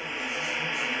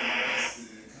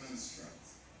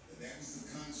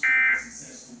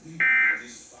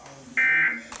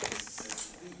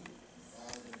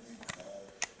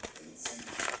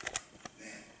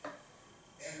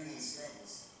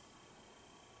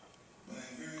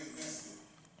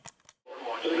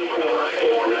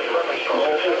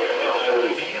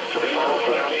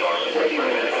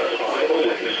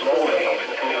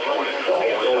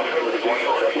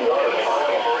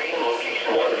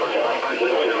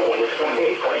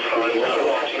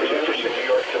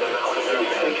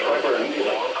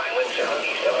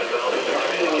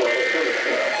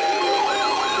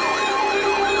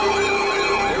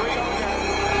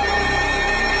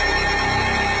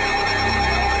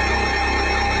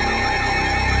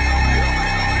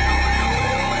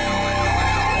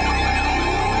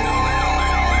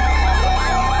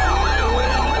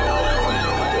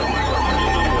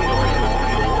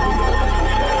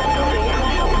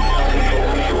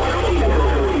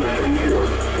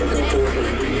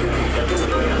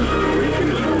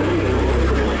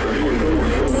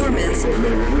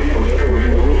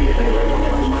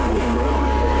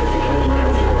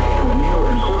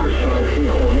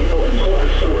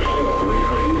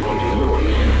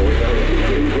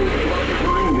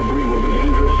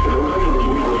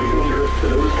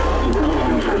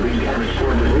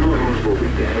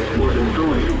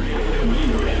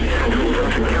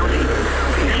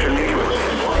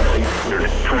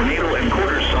 Tornado and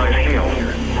quarter-size hail.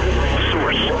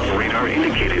 Source, radar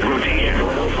indicated rotation.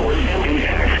 Impact.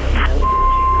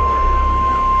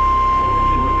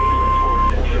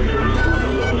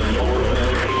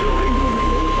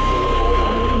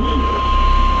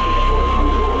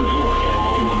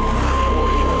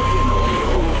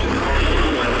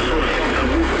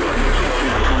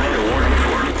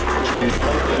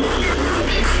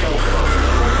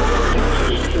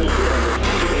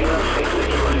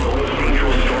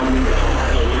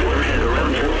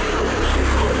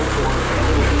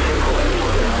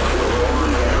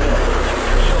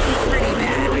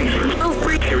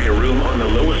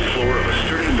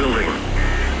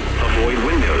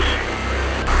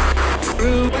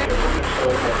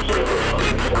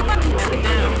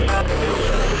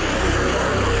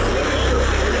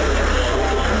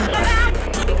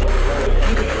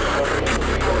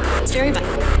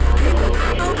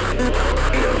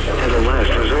 As a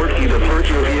last resort, either park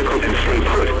your vehicle and stay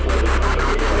put.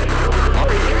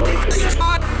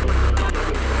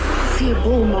 See a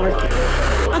bull market.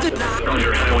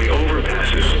 Under highway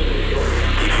overpasses.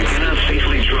 If you cannot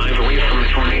safely drive away from a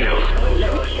tornado,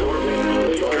 your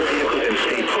vehicle and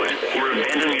stay put, or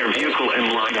abandon your vehicle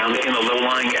and lie down in a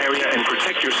low-lying area and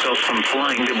protect yourself from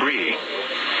flying debris.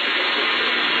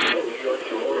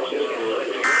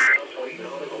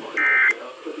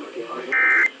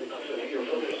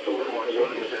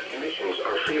 Conditions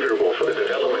are favorable for the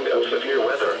development of severe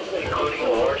weather, including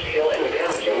large-scale and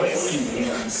damaging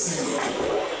winds.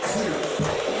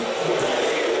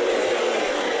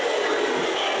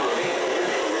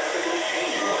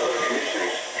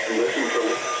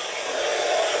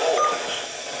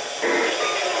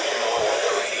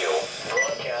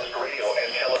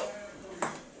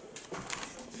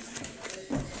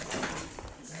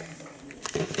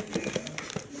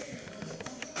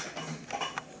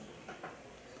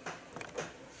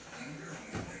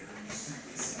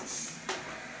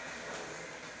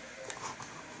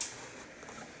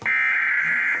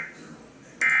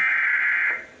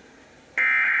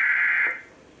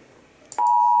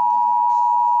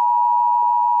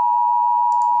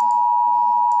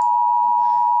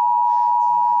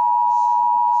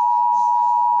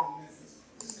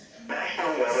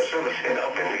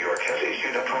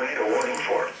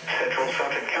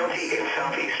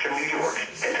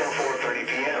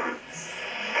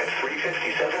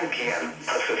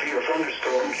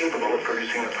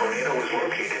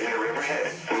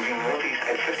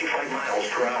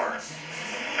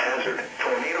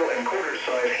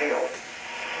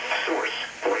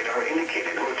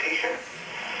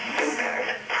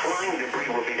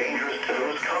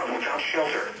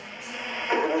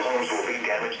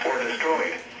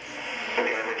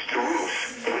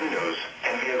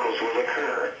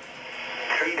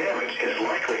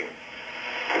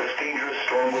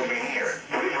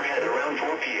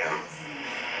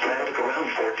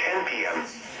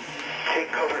 Take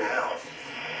cover now.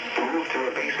 Move to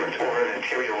a basement or an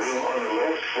interior room on the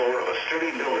lowest floor of a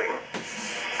sturdy building.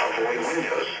 Avoid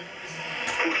windows.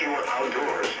 If you are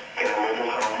outdoors, in a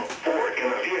mobile home, or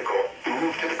in a vehicle,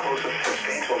 move to the closest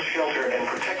substantial shelter and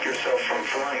protect yourself from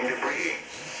flying debris.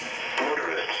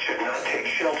 Motorists should not take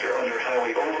shelter under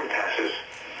highway overpasses.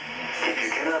 If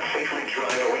you cannot safely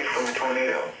drive away from the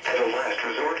tornado, as a last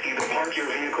resort, either park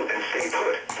your vehicle and stay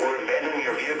put, or abandon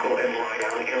your vehicle and lie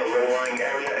down in a low-lying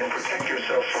area and protect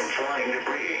yourself from flying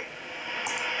debris.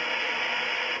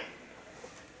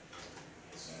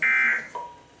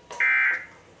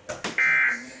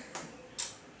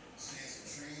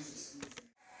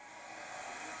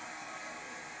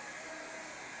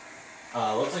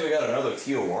 Looks like we got another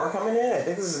TOR coming in. I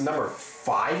think this is number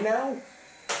 5 now.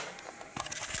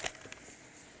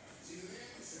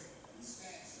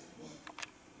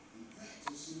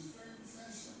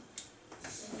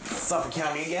 Suffolk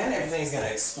County again. Everything's gonna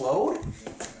explode.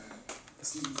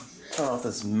 Turn off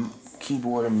this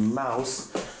keyboard and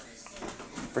mouse.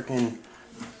 Freaking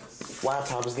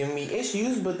laptop is giving me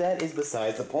issues, but that is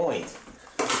besides the point.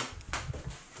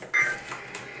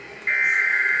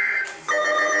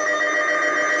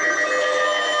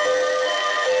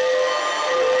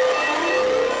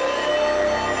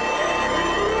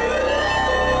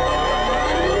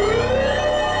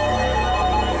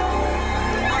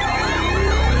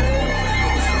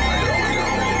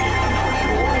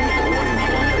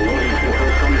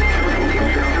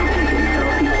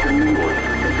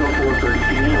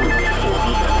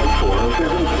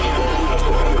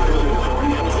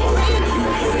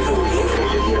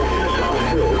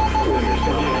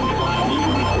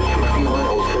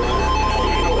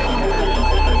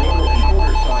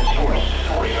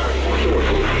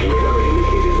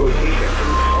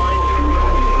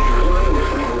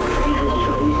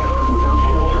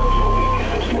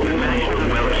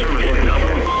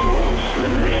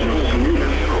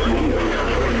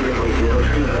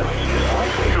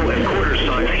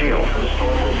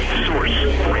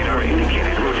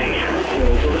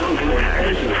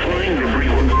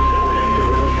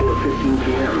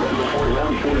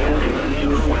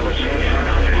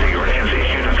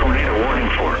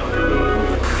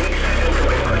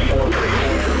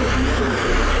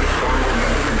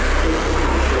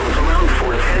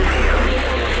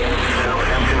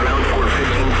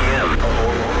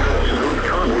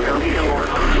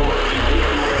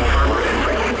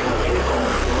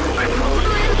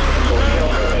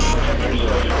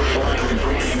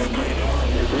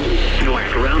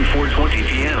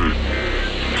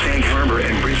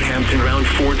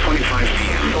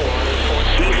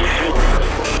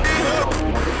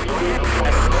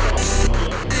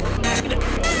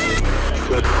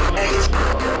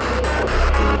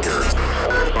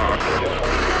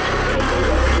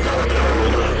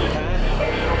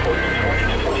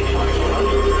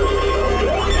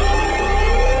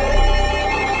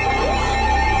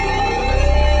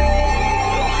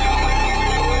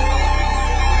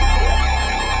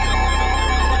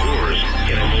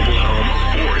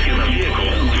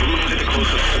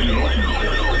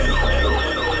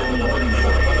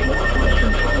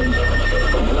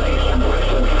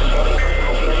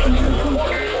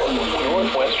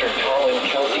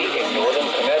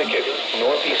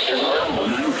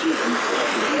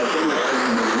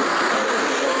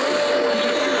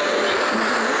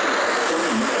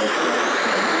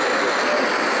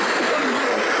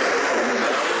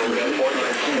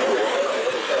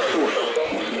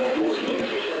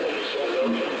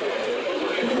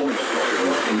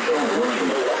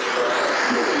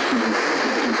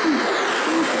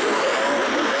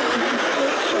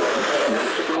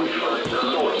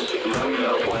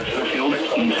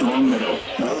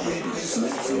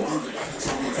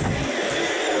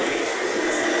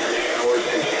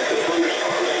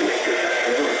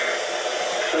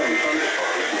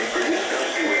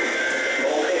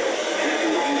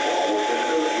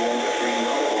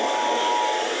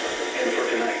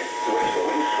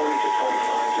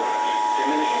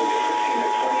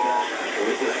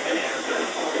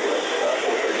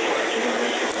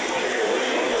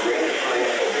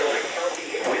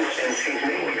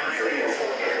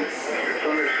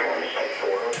 Thunderstorms.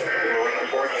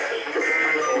 Forecast.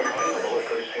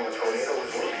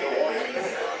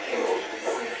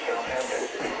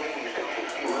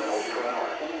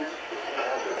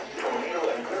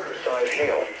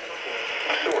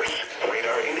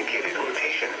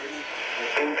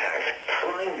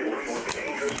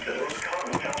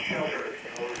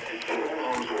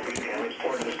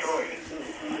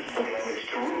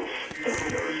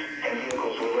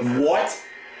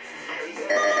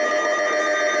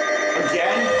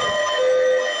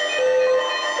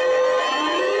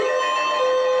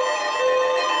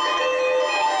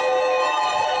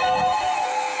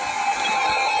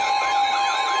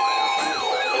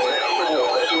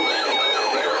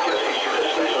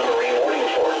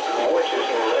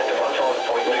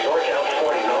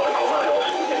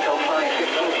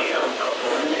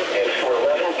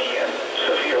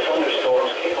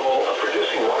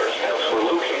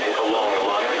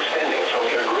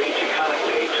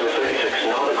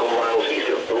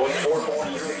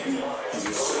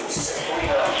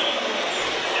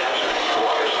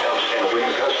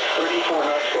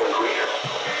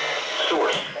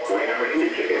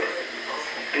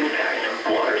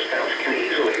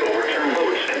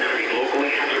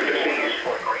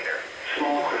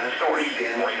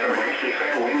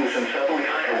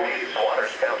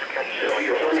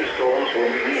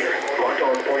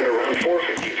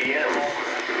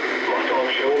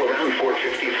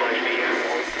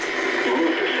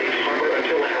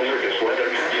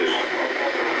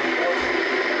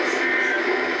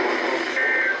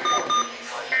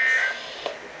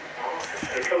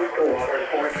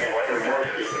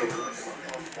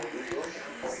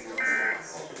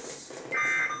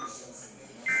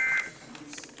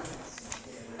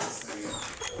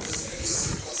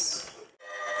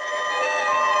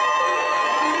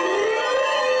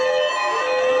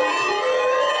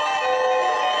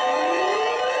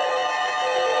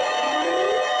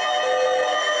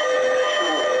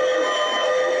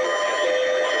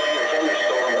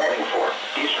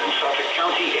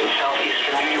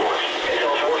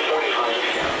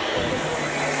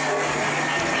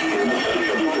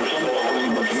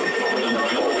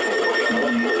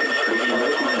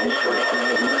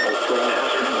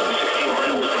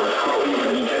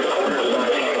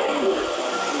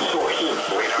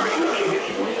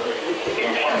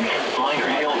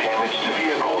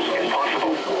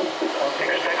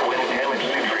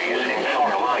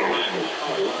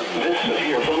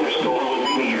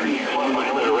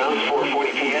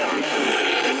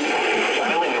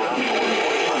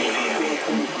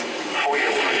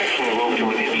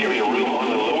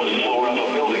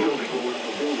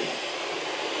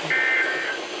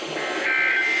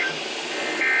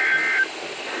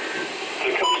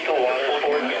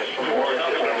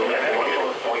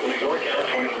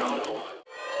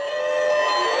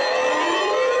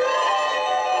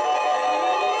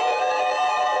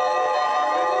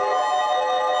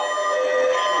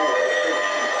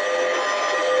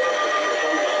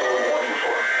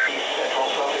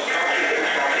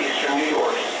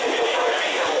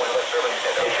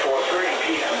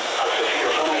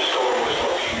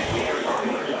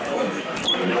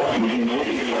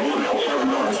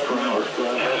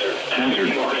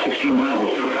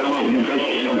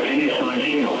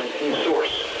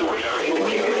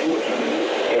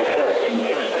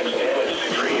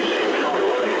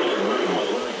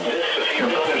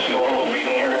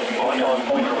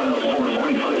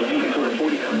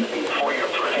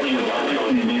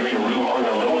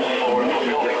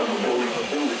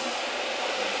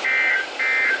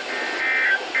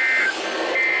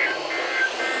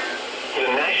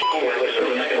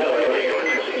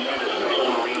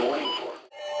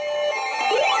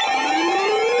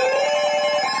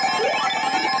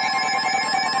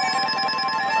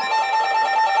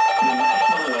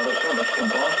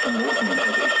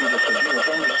 issued a severe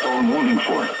thunderstorm warning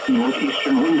for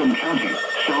northeastern Windham County,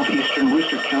 southeastern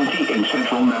Worcester County, and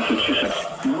central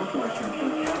Massachusetts, northwestern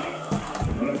Kent County.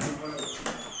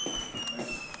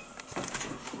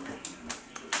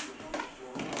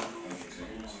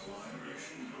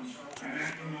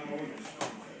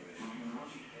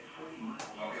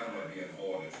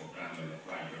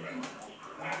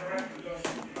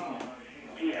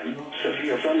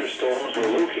 Severe thunderstorms were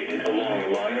located along a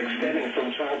line extending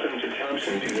from Charlton to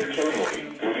Townsend to their territory,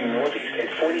 moving northeast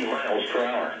at 40 miles per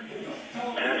hour.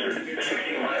 Hazard,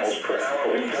 60 miles per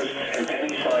hour with gusts and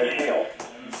penny-sized hail.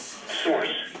 Source,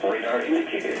 radar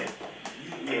indicated.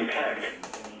 Impact,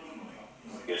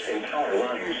 and power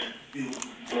lines.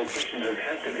 Locations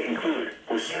impacted include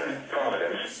Worcester,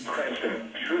 Providence,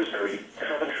 Cranston, Shrewsbury,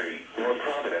 Coventry, North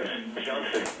Providence,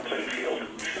 Johnson, Plainfield,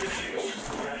 Smithfield,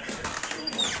 Grafton.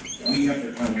 We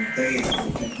understand days of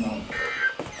technology.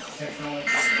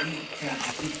 Technology we can't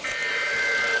see.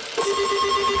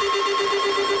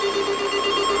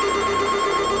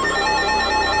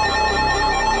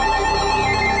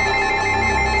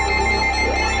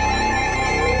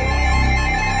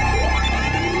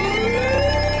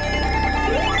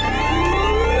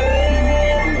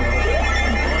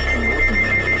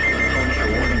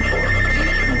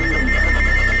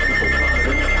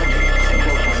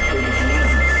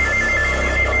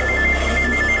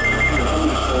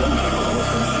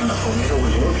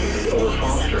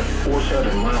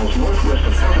 Northwest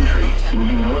of Coventry,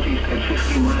 moving northeast at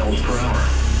 50 miles per hour.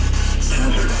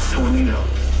 Hazard, tornado.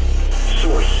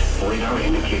 Source, radar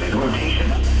indicated rotation.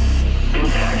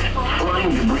 Impact,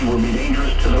 flying debris will be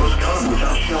dangerous to those caught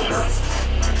without shelter.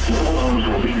 Mobile homes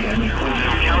will be damaged.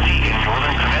 Windham County in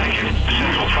northern Connecticut,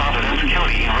 central Providence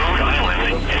County, Rhode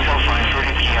Island, until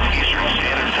 5:30 p.m. Eastern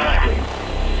Standard Time.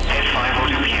 At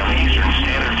 5:02 p.m. Eastern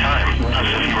Standard Time, a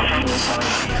severe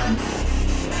thunderstorm.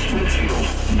 Smithfield,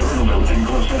 Bernalillo, and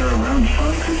Gloucester around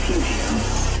 5:15 p.m.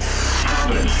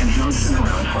 Providence and Johnson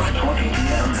around 5:20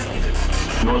 p.m.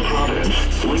 North Providence,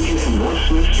 Lincoln, and North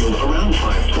Smithfield around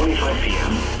 5:25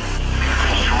 p.m.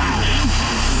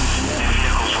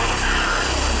 Vehicles will occur.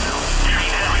 Tree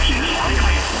damage is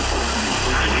likely.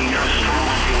 Dangerous storm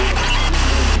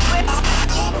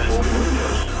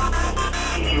windows.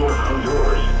 Keep your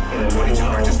outdoors and avoid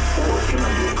home or in a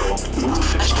vehicle. Move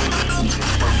 6 places and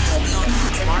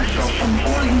protect yourself from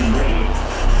flying debris.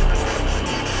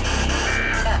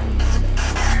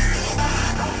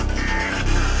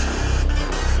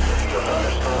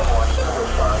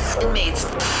 Inmates.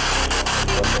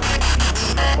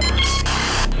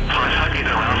 Target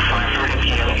around 5